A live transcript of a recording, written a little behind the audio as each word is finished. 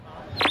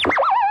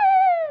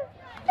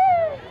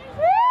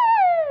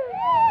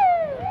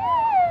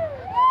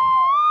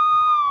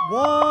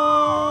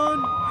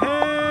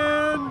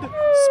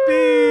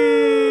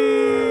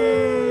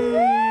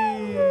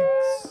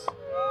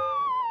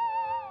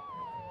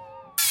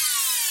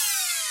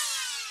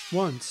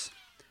Once,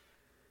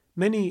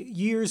 many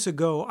years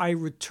ago, I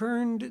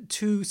returned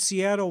to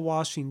Seattle,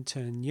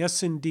 Washington.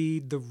 Yes,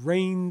 indeed, the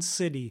Rain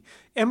City,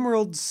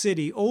 Emerald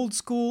City, old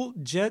school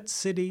Jet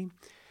City.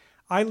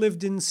 I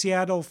lived in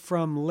Seattle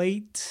from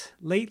late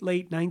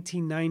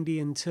 1990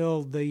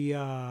 until January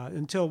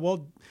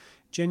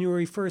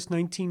 1st,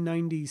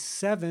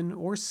 1997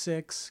 or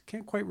 6.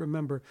 Can't quite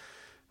remember.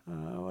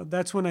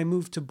 That's when I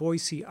moved to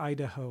Boise,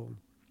 Idaho.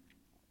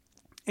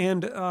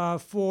 And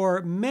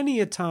for many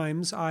a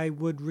times, I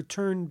would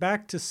return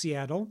back to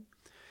Seattle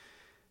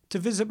to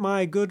visit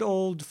my good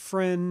old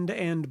friend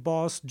and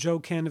boss, Joe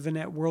Canavan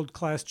at World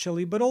Class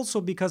Chili, but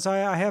also because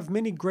I have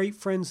many great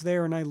friends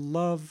there, and I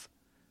love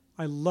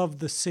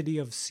the city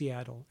of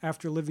Seattle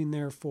after living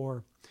there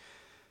for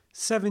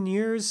 7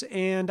 years.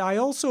 And I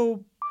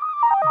also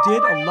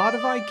did a lot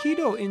of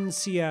Aikido in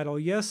Seattle.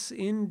 Yes,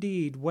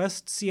 indeed.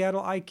 West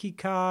Seattle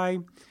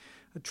Aikikai.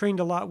 I trained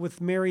a lot with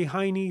Mary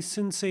Heine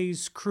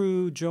Sensei's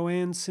crew,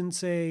 Joanne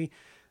Sensei,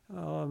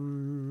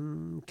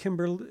 Kimberly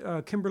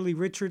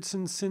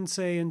Richardson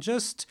Sensei, and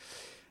just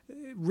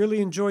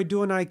really enjoyed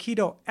doing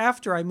Aikido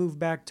after I moved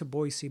back to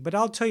Boise. But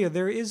I'll tell you,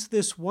 there is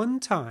this one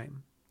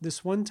time,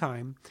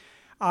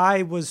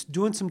 I was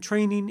doing some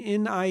training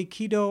in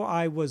Aikido.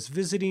 I was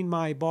visiting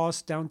my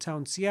boss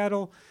downtown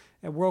Seattle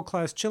at World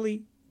Class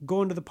Chili,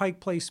 going to the Pike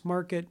Place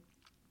Market,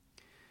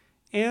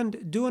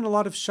 and doing a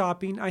lot of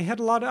shopping.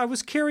 I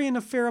was carrying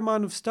a fair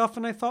amount of stuff,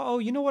 and I thought, oh,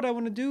 you know what I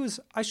want to do is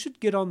I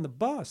should get on the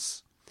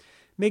bus,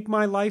 make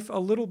my life a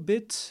little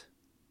bit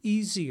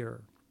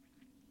easier.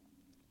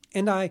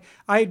 And I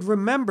had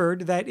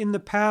remembered that in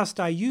the past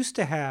I used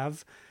to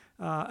have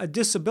a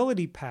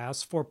disability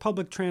pass for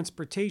public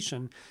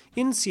transportation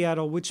in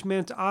Seattle, which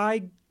meant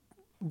I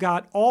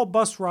got all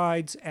bus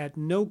rides at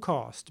no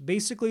cost.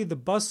 Basically, the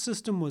bus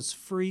system was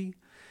free.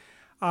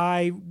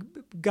 I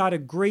got a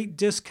great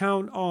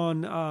discount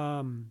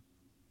on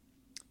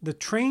the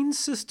train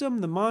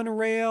system, the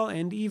monorail,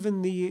 and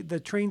even the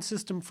train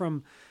system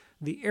from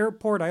the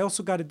airport. I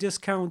also got a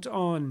discount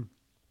on,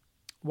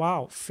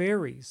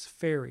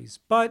 ferries.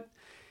 But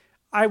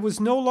I was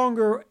no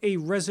longer a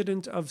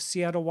resident of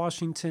Seattle,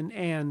 Washington,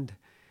 and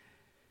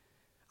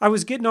I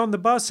was getting on the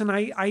bus, and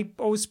I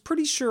was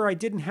pretty sure I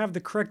didn't have the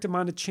correct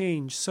amount of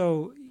change.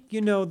 So,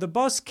 the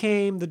bus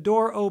came, the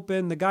door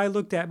opened, the guy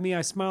looked at me,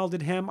 I smiled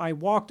at him, I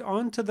walked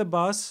onto the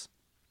bus.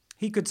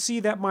 He could see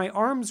that my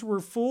arms were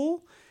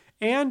full,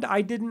 and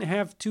I didn't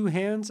have two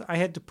hands. I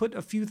had to put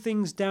a few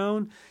things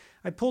down.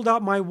 I pulled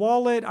out my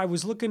wallet. I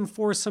was looking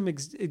for some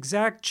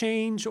exact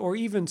change or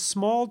even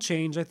small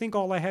change. I think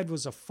all I had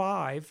was a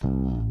 5.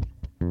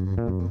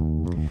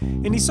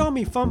 And he saw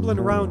me fumbling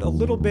around a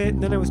little bit,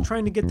 and then I was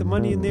trying to get the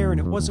money in there,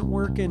 and it wasn't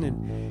working.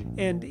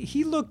 And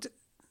he looked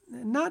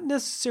not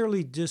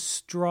necessarily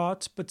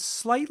distraught, but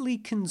slightly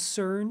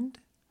concerned.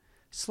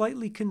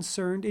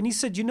 And he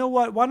said, you know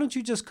what? Why don't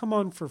you just come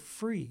on for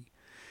free?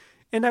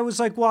 And I was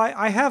like, well,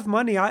 I have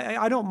money.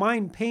 I don't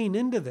mind paying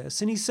into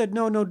this. And he said,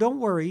 no, don't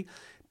worry.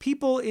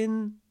 People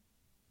in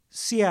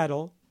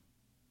Seattle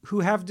who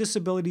have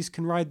disabilities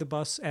can ride the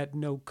bus at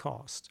no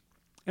cost.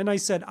 And I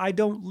said, I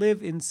don't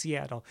live in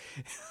Seattle.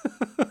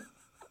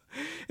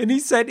 And he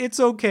said, it's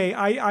okay.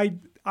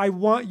 I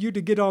want you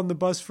to get on the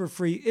bus for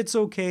free. It's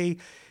okay.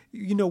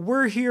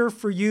 We're here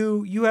for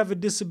you. You have a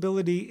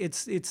disability.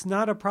 It's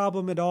not a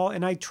problem at all.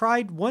 And I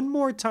tried one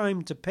more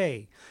time to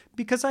pay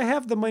because I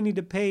have the money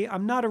to pay.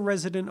 I'm not a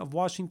resident of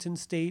Washington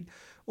State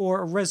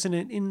or a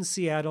resident in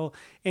Seattle.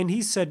 And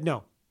he said,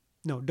 no,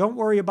 don't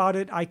worry about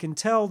it. I can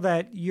tell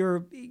that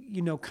you're,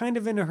 kind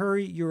of in a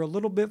hurry. You're a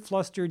little bit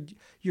flustered.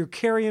 You're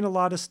carrying a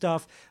lot of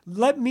stuff.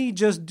 Let me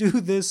just do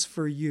this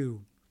for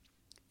you.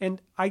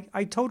 And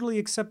I totally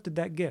accepted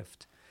that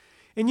gift.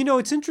 And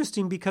it's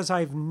interesting because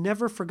I've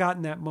never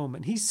forgotten that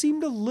moment. He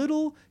seemed a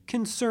little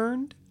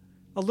concerned.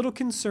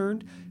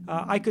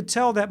 I could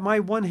tell that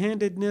my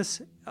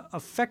one-handedness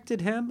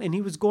affected him, and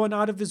he was going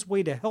out of his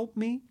way to help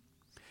me.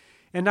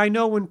 And I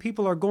know when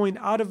people are going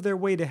out of their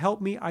way to help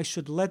me, I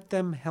should let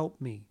them help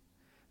me.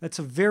 That's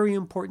a very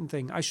important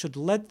thing. I should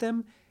let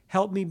them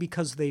help me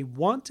because they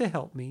want to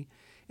help me.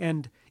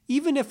 And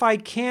even if I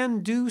can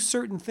do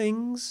certain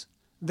things,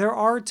 there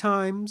are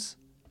times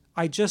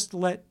I just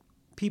let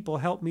people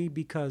help me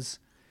because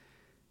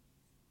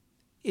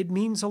it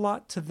means a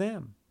lot to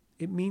them.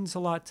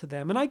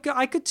 And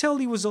I could tell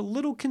he was a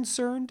little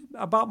concerned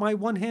about my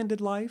one-handed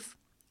life.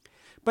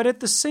 But at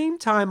the same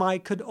time, I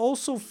could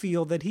also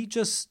feel that he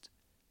just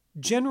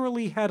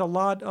generally had a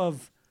lot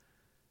of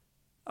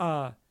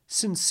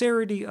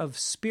sincerity of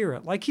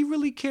spirit. Like he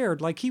really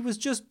cared. Like he was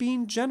just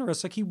being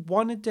generous. Like he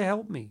wanted to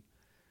help me.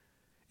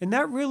 And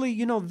that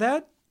really,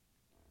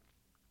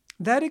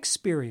 that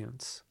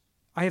experience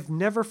I have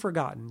never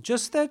forgotten.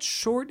 Just that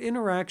short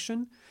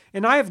interaction.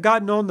 And I have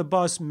gotten on the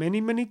bus many,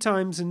 many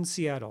times in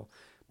Seattle.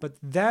 But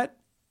that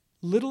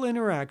little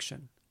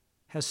interaction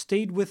has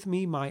stayed with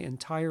me my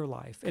entire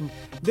life. And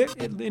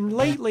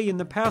lately, in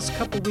the past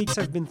couple weeks,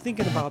 I've been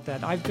thinking about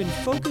that. I've been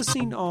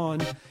focusing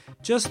on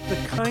just the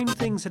kind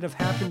things that have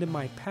happened in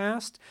my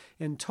past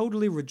and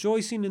totally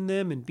rejoicing in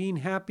them and being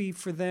happy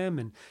for them.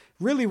 And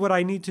really what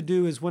I need to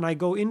do is when I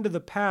go into the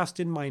past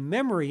in my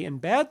memory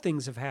and bad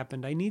things have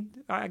happened,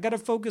 I got to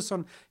focus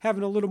on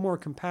having a little more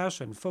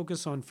compassion,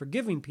 focus on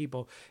forgiving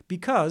people,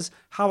 because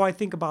how I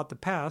think about the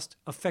past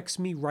affects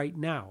me right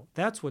now.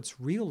 That's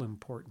what's real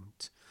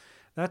important.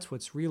 That's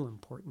what's real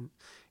important.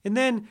 And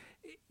then,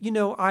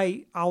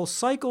 I'll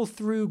cycle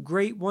through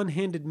great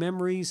one-handed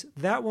memories.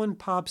 That one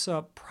pops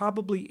up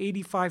probably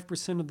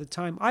 85% of the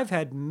time. I've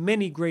had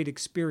many great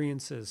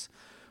experiences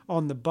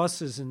on the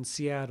buses in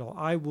Seattle.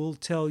 I will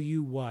tell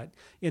you what,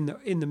 in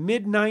the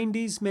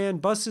mid-90s, man,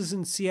 buses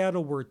in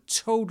Seattle were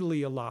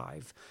totally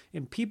alive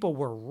and people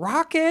were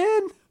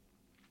rocking.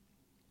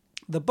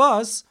 The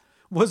bus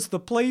was the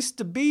place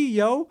to be,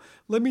 yo.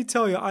 Let me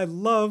tell you, I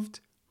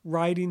loved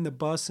riding the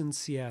bus in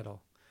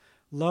Seattle.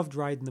 Loved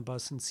riding the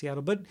bus in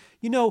Seattle. But,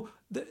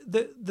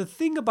 the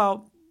thing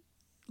about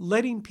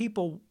letting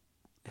people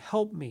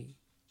help me,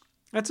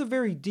 that's a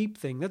very deep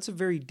thing.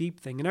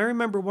 And I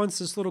remember once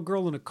this little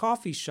girl in a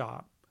coffee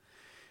shop,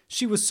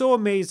 she was so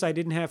amazed I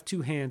didn't have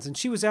two hands. And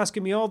she was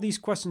asking me all these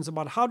questions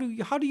about how do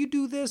you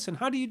do this and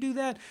how do you do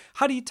that?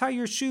 How do you tie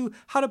your shoe?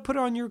 How to put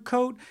on your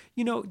coat?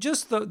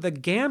 Just the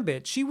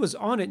gambit. She was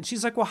on it. And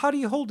she's like, well, how do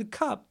you hold a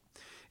cup?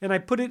 And I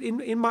put it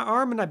in my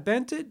arm and I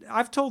bent it.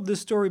 I've told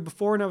this story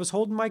before and I was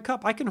holding my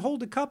cup. I can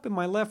hold a cup in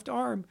my left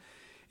arm.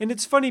 And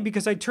it's funny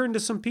because I turned to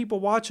some people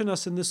watching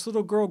us and this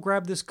little girl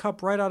grabbed this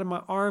cup right out of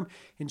my arm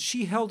and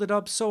she held it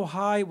up so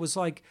high. It was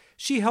like,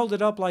 she held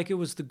it up like it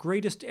was the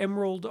greatest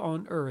emerald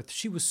on earth.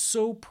 She was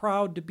so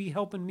proud to be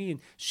helping me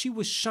and she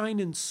was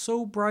shining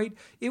so bright.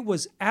 It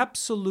was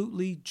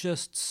absolutely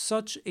just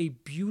such a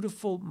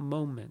beautiful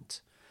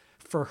moment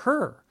for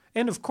her.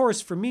 And of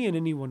course for me and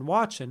anyone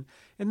watching.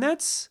 And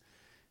that's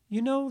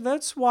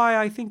why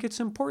I think it's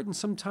important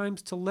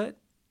sometimes to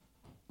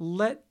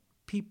let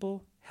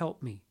people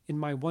help me in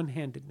my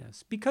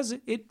one-handedness, because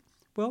it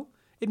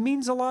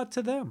means a lot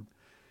to them.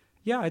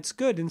 Yeah, it's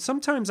good. And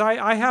sometimes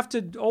I have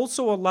to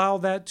also allow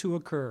that to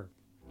occur.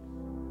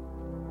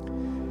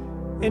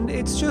 And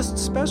it's just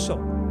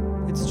special.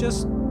 It's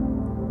just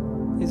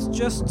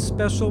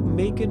special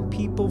making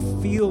people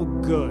feel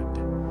good.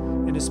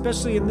 And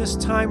especially in this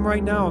time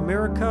right now,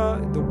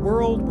 America, the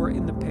world, we're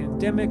in the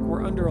pandemic,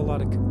 we're under a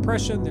lot of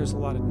compression, there's a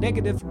lot of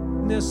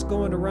negativeness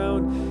going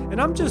around, and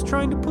I'm just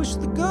trying to push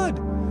the good,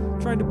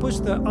 trying to push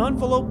the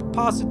envelope of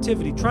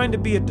positivity, trying to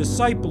be a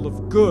disciple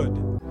of good,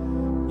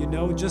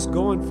 just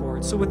going for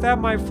it. So with that,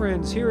 my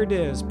friends, here it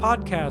is,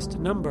 podcast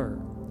number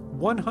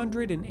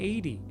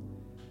 180.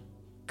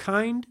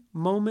 Kind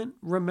moment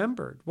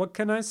remembered. What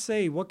can I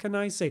say?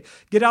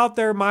 Get out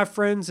there, my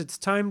friends. It's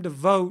time to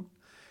vote.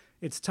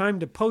 It's time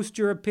to post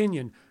your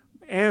opinion.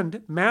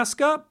 And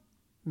mask up,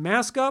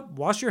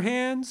 wash your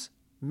hands,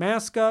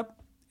 mask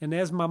up. And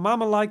as my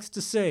mama likes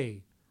to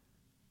say,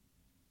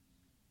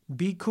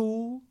 be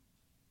cool,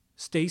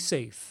 stay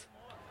safe.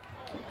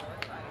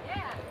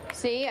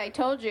 See, I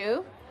told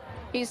you.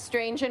 He's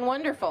strange and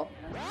wonderful.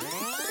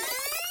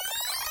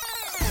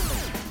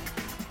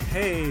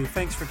 Hey,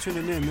 thanks for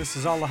tuning in. This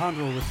is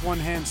Alejandro with One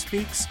Hand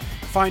Speaks.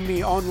 Find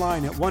me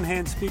online at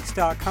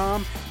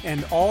onehandspeaks.com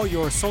and all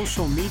your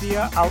social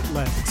media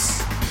outlets.